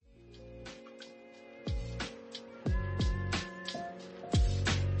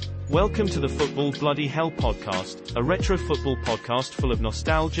Welcome to the Football Bloody Hell podcast, a retro football podcast full of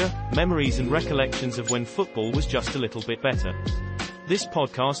nostalgia, memories and recollections of when football was just a little bit better. This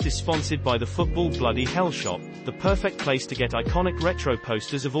podcast is sponsored by the Football Bloody Hell shop, the perfect place to get iconic retro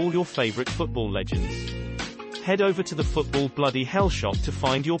posters of all your favorite football legends. Head over to the Football Bloody Hell shop to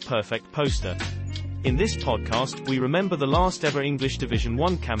find your perfect poster. In this podcast, we remember the last ever English Division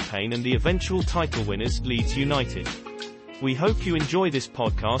 1 campaign and the eventual title winners, Leeds United. We hope you enjoy this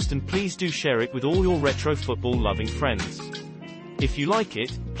podcast and please do share it with all your retro football loving friends. If you like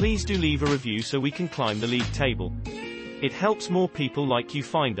it, please do leave a review so we can climb the league table. It helps more people like you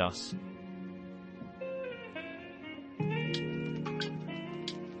find us.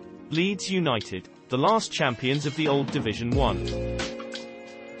 Leeds United, the last champions of the old Division 1.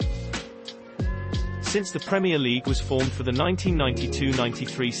 Since the Premier League was formed for the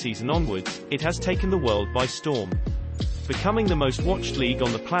 1992-93 season onwards, it has taken the world by storm. Becoming the most watched league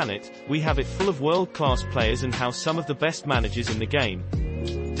on the planet, we have it full of world-class players and house some of the best managers in the game.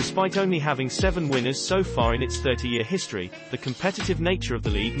 Despite only having 7 winners so far in its 30-year history, the competitive nature of the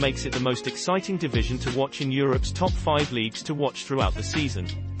league makes it the most exciting division to watch in Europe's top 5 leagues to watch throughout the season.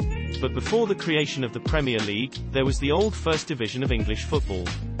 But before the creation of the Premier League, there was the old First Division of English football.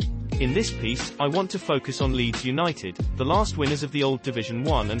 In this piece, I want to focus on Leeds United, the last winners of the old Division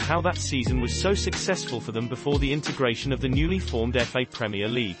 1 and how that season was so successful for them before the integration of the newly formed FA Premier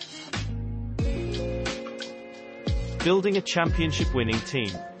League. Building a championship winning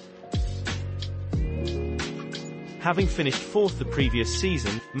team. Having finished 4th the previous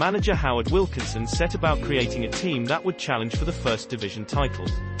season, manager Howard Wilkinson set about creating a team that would challenge for the First Division title.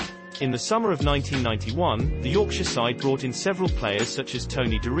 In the summer of 1991, the Yorkshire side brought in several players such as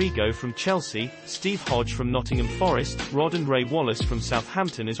Tony Dorigo from Chelsea, Steve Hodge from Nottingham Forest, Rod and Ray Wallace from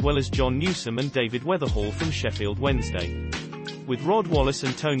Southampton as well as John Newsom and David Weatherhall from Sheffield Wednesday. With Rod Wallace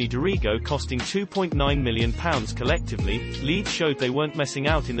and Tony Dorigo costing £2.9 million collectively, Leeds showed they weren't messing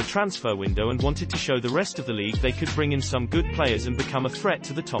out in the transfer window and wanted to show the rest of the league they could bring in some good players and become a threat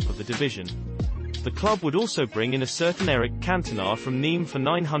to the top of the division. The club would also bring in a certain Eric Cantona from Nîmes for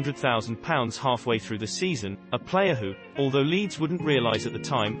 £900,000 halfway through the season, a player who, although Leeds wouldn't realise at the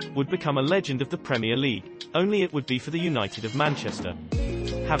time, would become a legend of the Premier League, only it would be for the United of Manchester.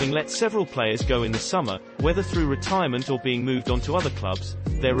 Having let several players go in the summer, whether through retirement or being moved on to other clubs,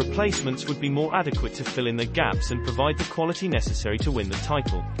 their replacements would be more adequate to fill in the gaps and provide the quality necessary to win the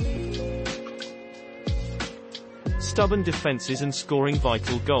title. Stubborn defences and scoring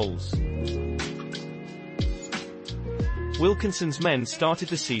vital goals. Wilkinson's men started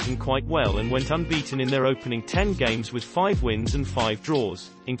the season quite well and went unbeaten in their opening 10 games with 5 wins and 5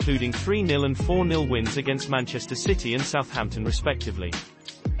 draws, including 3-0 and 4-0 wins against Manchester City and Southampton respectively.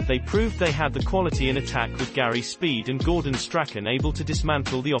 They proved they had the quality in attack with Gary Speed and Gordon Strachan able to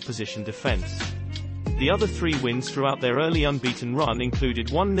dismantle the opposition defence. The other 3 wins throughout their early unbeaten run included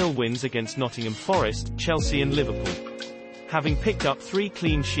 1-0 wins against Nottingham Forest, Chelsea and Liverpool. Having picked up 3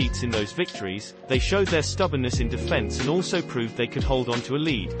 clean sheets in those victories, they showed their stubbornness in defence and also proved they could hold on to a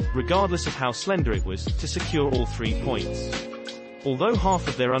lead, regardless of how slender it was, to secure all 3 points. Although half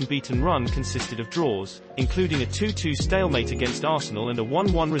of their unbeaten run consisted of draws, including a 2-2 stalemate against Arsenal and a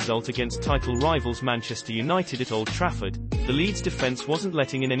 1-1 result against title rivals Manchester United at Old Trafford, the Leeds defence wasn't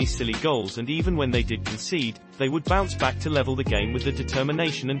letting in any silly goals and even when they did concede, they would bounce back to level the game with the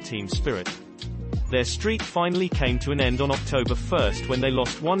determination and team spirit. Their streak finally came to an end on October 1 when they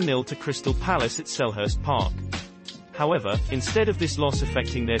lost 1-0 to Crystal Palace at Selhurst Park. However, instead of this loss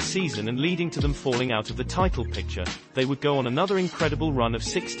affecting their season and leading to them falling out of the title picture, they would go on another incredible run of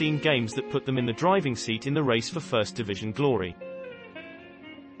 16 games that put them in the driving seat in the race for First Division glory.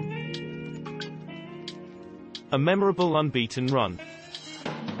 A memorable unbeaten run.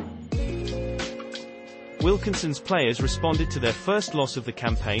 Wilkinson's players responded to their first loss of the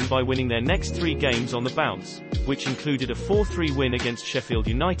campaign by winning their next 3 games on the bounce, which included a 4-3 win against Sheffield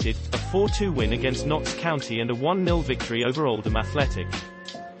United, a 4-2 win against Notts County and a 1-0 victory over Oldham Athletic.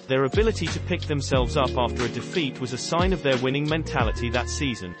 Their ability to pick themselves up after a defeat was a sign of their winning mentality that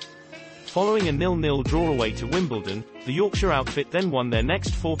season. Following a 0-0 draw away to Wimbledon, the Yorkshire outfit then won their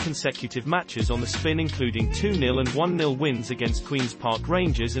next 4 consecutive matches on the spin including 2-0 and 1-0 wins against Queen's Park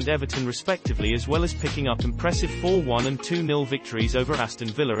Rangers and Everton respectively as well as picking up impressive 4-1 and 2-0 victories over Aston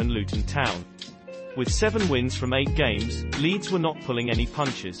Villa and Luton Town. With 7 wins from 8 games, Leeds were not pulling any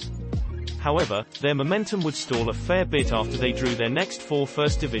punches. However, their momentum would stall a fair bit after they drew their next 4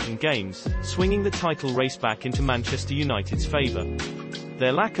 First Division games, swinging the title race back into Manchester United's favour.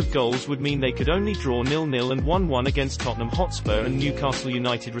 Their lack of goals would mean they could only draw 0-0 and 1-1 against Tottenham Hotspur and Newcastle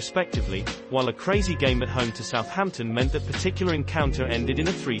United respectively, while a crazy game at home to Southampton meant that particular encounter ended in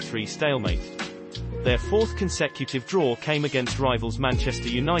a 3-3 stalemate. Their fourth consecutive draw came against rivals Manchester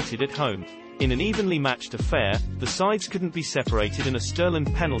United at home. In an evenly matched affair, the sides couldn't be separated and a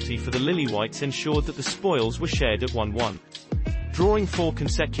Sterland penalty for the Lily-Whites ensured that the spoils were shared at 1-1. Drawing 4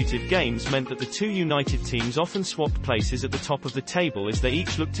 consecutive games meant that the two United teams often swapped places at the top of the table as they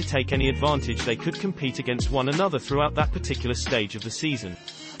each looked to take any advantage they could compete against one another throughout that particular stage of the season.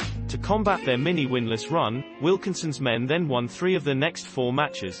 To combat their mini-winless run, Wilkinson's men then won 3 of their next 4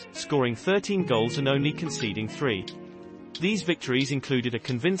 matches, scoring 13 goals and only conceding 3. These victories included a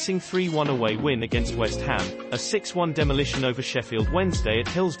convincing 3-1 away win against West Ham, a 6-1 demolition over Sheffield Wednesday at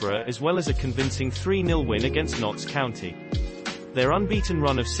Hillsborough as well as a convincing 3-0 win against Notts County. Their unbeaten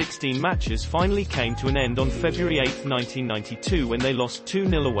run of 16 matches finally came to an end on February 8, 1992 when they lost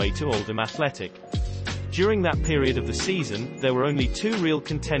 2-0 away to Oldham Athletic. During that period of the season, there were only 2 real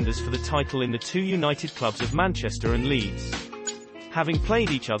contenders for the title in the two United clubs of Manchester and Leeds. Having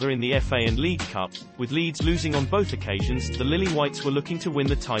played each other in the FA and League Cup, with Leeds losing on both occasions, the Lily-Whites were looking to win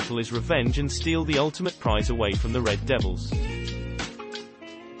the title as revenge and steal the ultimate prize away from the Red Devils.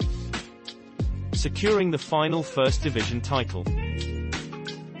 Securing the final First Division title.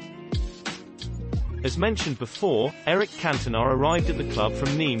 As mentioned before, Eric Cantona arrived at the club from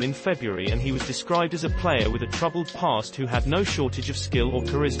Nîmes in February and he was described as a player with a troubled past who had no shortage of skill or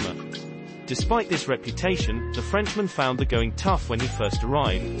charisma. Despite this reputation, the Frenchman found the going tough when he first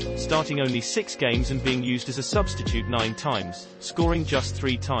arrived, starting only 6 games and being used as a substitute 9 times, scoring just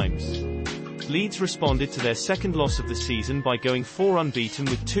 3 times. Leeds responded to their second loss of the season by going 4 unbeaten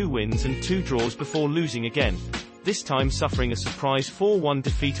with 2 wins and 2 draws before losing again, this time suffering a surprise 4-1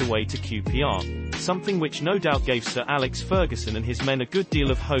 defeat away to QPR, something which no doubt gave Sir Alex Ferguson and his men a good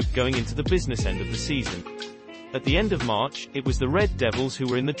deal of hope going into the business end of the season. At the end of March, it was the Red Devils who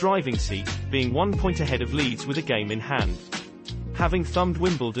were in the driving seat, being 1 point ahead of Leeds with a game in hand. Having thumbed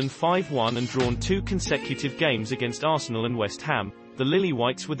Wimbledon 5-1 and drawn 2 consecutive games against Arsenal and West Ham, the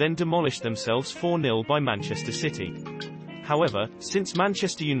Lily-Whites would then demolish themselves 4-0 by Manchester City. However, since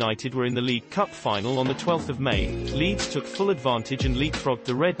Manchester United were in the League Cup final on the 12th of May, Leeds took full advantage and leapfrogged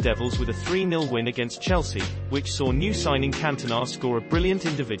the Red Devils with a 3-0 win against Chelsea, which saw new signing Cantona score a brilliant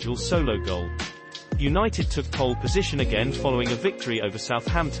individual solo goal. United took pole position again following a victory over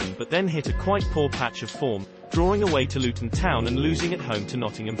Southampton but then hit a quite poor patch of form, drawing away to Luton Town and losing at home to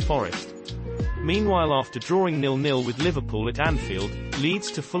Nottingham Forest. Meanwhile, after drawing 0-0 with Liverpool at Anfield,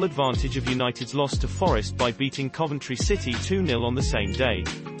 Leeds took full advantage of United's loss to Forest by beating Coventry City 2-0 on the same day.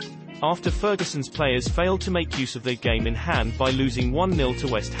 After Ferguson's players failed to make use of their game in hand by losing 1-0 to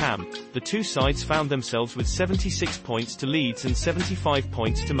West Ham, the two sides found themselves with 76 points to Leeds and 75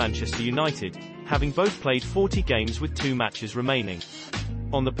 points to Manchester United, having both played 40 games with 2 matches remaining.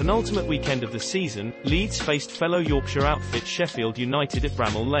 On the penultimate weekend of the season, Leeds faced fellow Yorkshire outfit Sheffield United at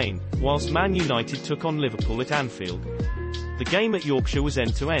Bramall Lane, whilst Man United took on Liverpool at Anfield. The game at Yorkshire was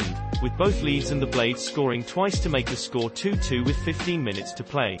end-to-end, with both Leeds and the Blades scoring twice to make the score 2-2 with 15 minutes to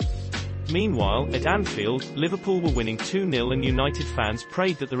play. Meanwhile, at Anfield, Liverpool were winning 2-0 and United fans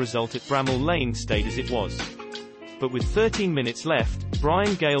prayed that the result at Bramall Lane stayed as it was. But with 13 minutes left,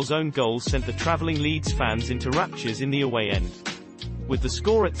 Brian Gale's own goal sent the travelling Leeds fans into raptures in the away end. With the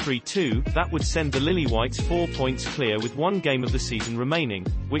score at 3-2, that would send the Lily-Whites 4 points clear with 1 game of the season remaining,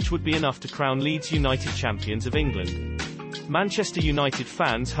 which would be enough to crown Leeds United champions of England. Manchester United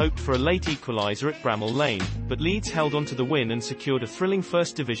fans hoped for a late equaliser at Bramall Lane, but Leeds held on to the win and secured a thrilling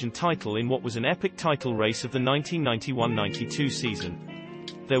First Division title in what was an epic title race of the 1991-92 season.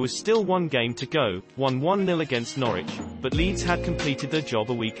 There was still 1 game to go, won 1-0 against Norwich, but Leeds had completed their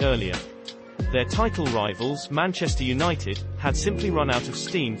job a week earlier. Their title rivals, Manchester United, had simply run out of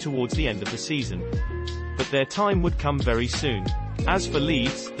steam towards the end of the season. But their time would come very soon. As for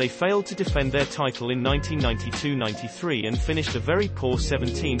Leeds, they failed to defend their title in 1992-93 and finished a very poor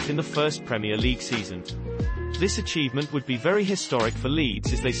 17th in the first Premier League season. This achievement would be very historic for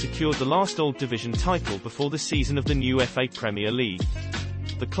Leeds as they secured the last Old Division title before the season of the new FA Premier League.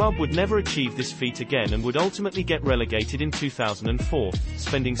 The club would never achieve this feat again and would ultimately get relegated in 2004,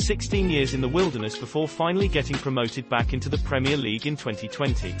 spending 16 years in the wilderness before finally getting promoted back into the Premier League in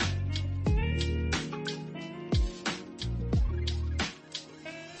 2020.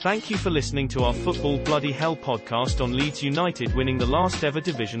 Thank you for listening to our Football Bloody Hell podcast on Leeds United winning the last ever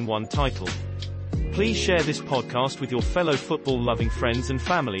Division 1 title. Please share this podcast with your fellow football-loving friends and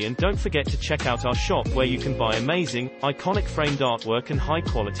family, and don't forget to check out our shop where you can buy amazing, iconic framed artwork and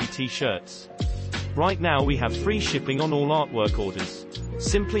high-quality t-shirts. Right now we have free shipping on all artwork orders.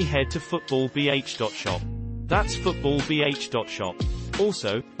 Simply head to footballbh.shop. That's footballbh.shop.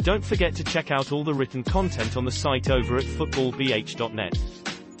 Also, don't forget to check out all the written content on the site over at footballbh.net.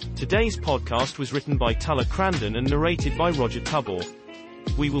 Today's podcast was written by Tulla Crandon and narrated by Roger Tubor.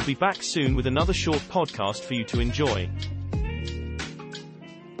 We will be back soon with another short podcast for you to enjoy.